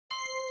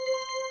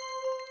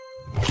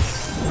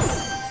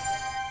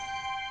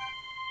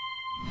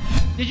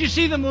Did you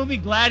see the movie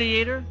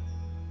Gladiator?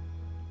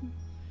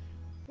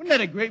 Wasn't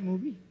that a great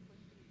movie? It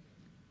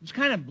was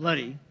kind of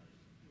bloody,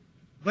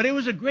 but it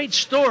was a great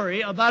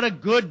story about a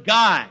good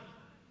guy.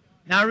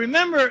 Now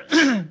remember,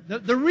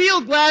 the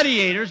real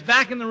gladiators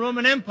back in the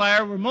Roman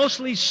Empire were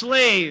mostly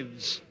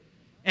slaves,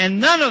 and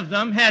none of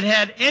them had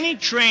had any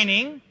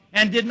training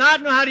and did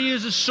not know how to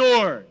use a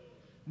sword.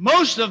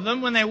 Most of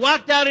them, when they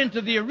walked out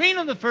into the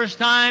arena the first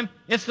time,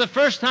 it's the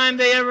first time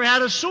they ever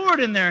had a sword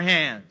in their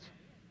hands.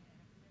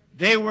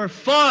 They were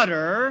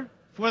fodder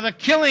for the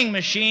killing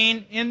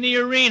machine in the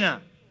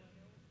arena.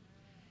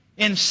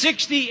 In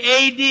 60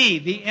 A.D.,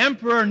 the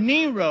Emperor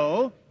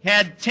Nero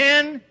had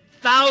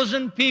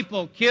 10,000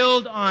 people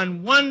killed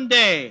on one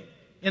day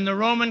in the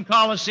Roman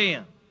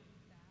Colosseum.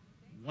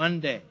 One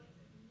day.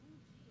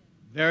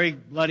 Very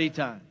bloody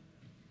time.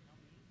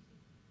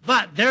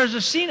 But there's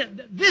a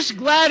scene. This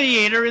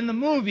gladiator in the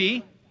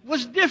movie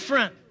was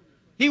different.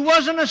 He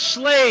wasn't a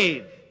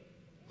slave.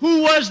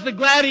 Who was the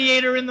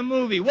gladiator in the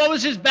movie? What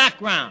was his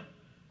background?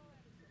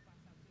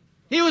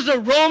 He was a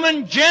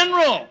Roman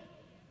general.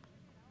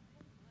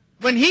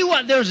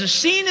 There's a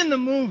scene in the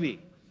movie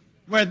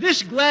where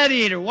this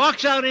gladiator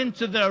walks out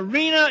into the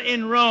arena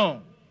in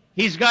Rome.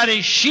 He's got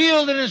his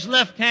shield in his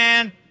left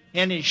hand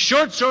and his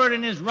short sword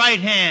in his right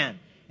hand.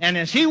 And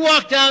as he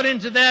walked out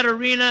into that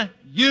arena,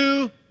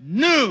 you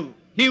knew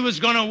he was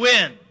going to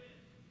win.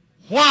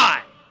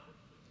 Why?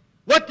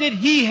 What did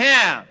he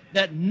have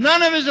that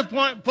none of his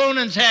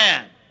opponents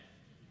had?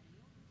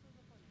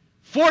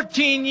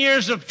 14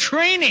 years of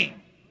training.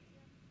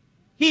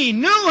 He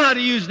knew how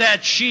to use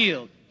that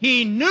shield.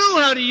 He knew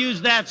how to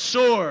use that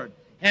sword.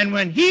 And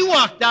when he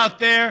walked out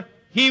there,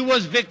 he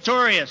was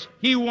victorious.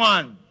 He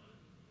won.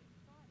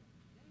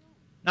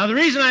 Now, the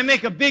reason I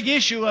make a big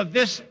issue of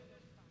this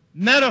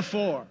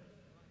metaphor,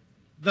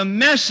 the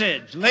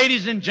message,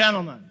 ladies and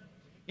gentlemen,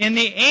 in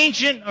the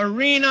ancient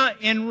arena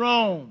in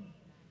Rome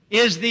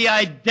is the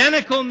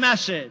identical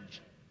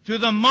message to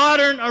the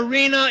modern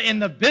arena in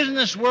the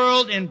business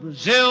world in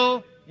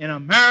Brazil, in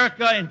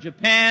America, in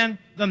Japan.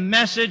 The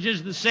message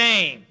is the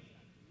same.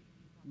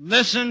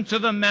 Listen to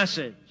the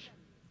message.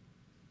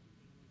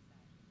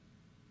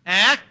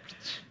 Act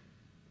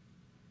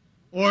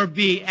or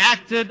be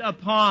acted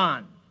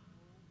upon.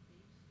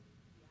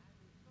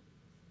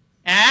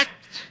 Act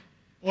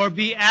or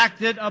be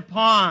acted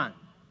upon.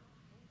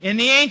 In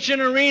the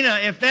ancient arena,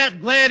 if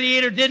that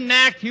gladiator didn't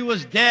act, he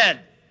was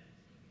dead.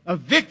 A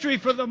victory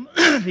for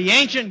the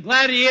ancient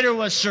gladiator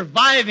was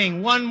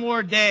surviving one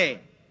more day.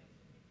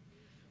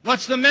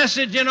 What's the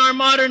message in our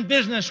modern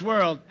business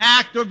world?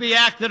 Act or be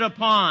acted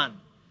upon.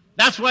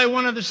 That's why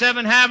one of the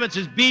 7 habits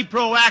is be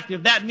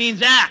proactive. That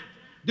means act.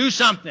 Do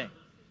something.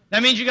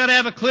 That means you got to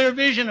have a clear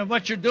vision of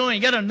what you're doing.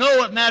 You got to know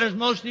what matters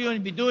most to you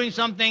and be doing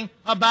something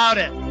about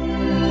it.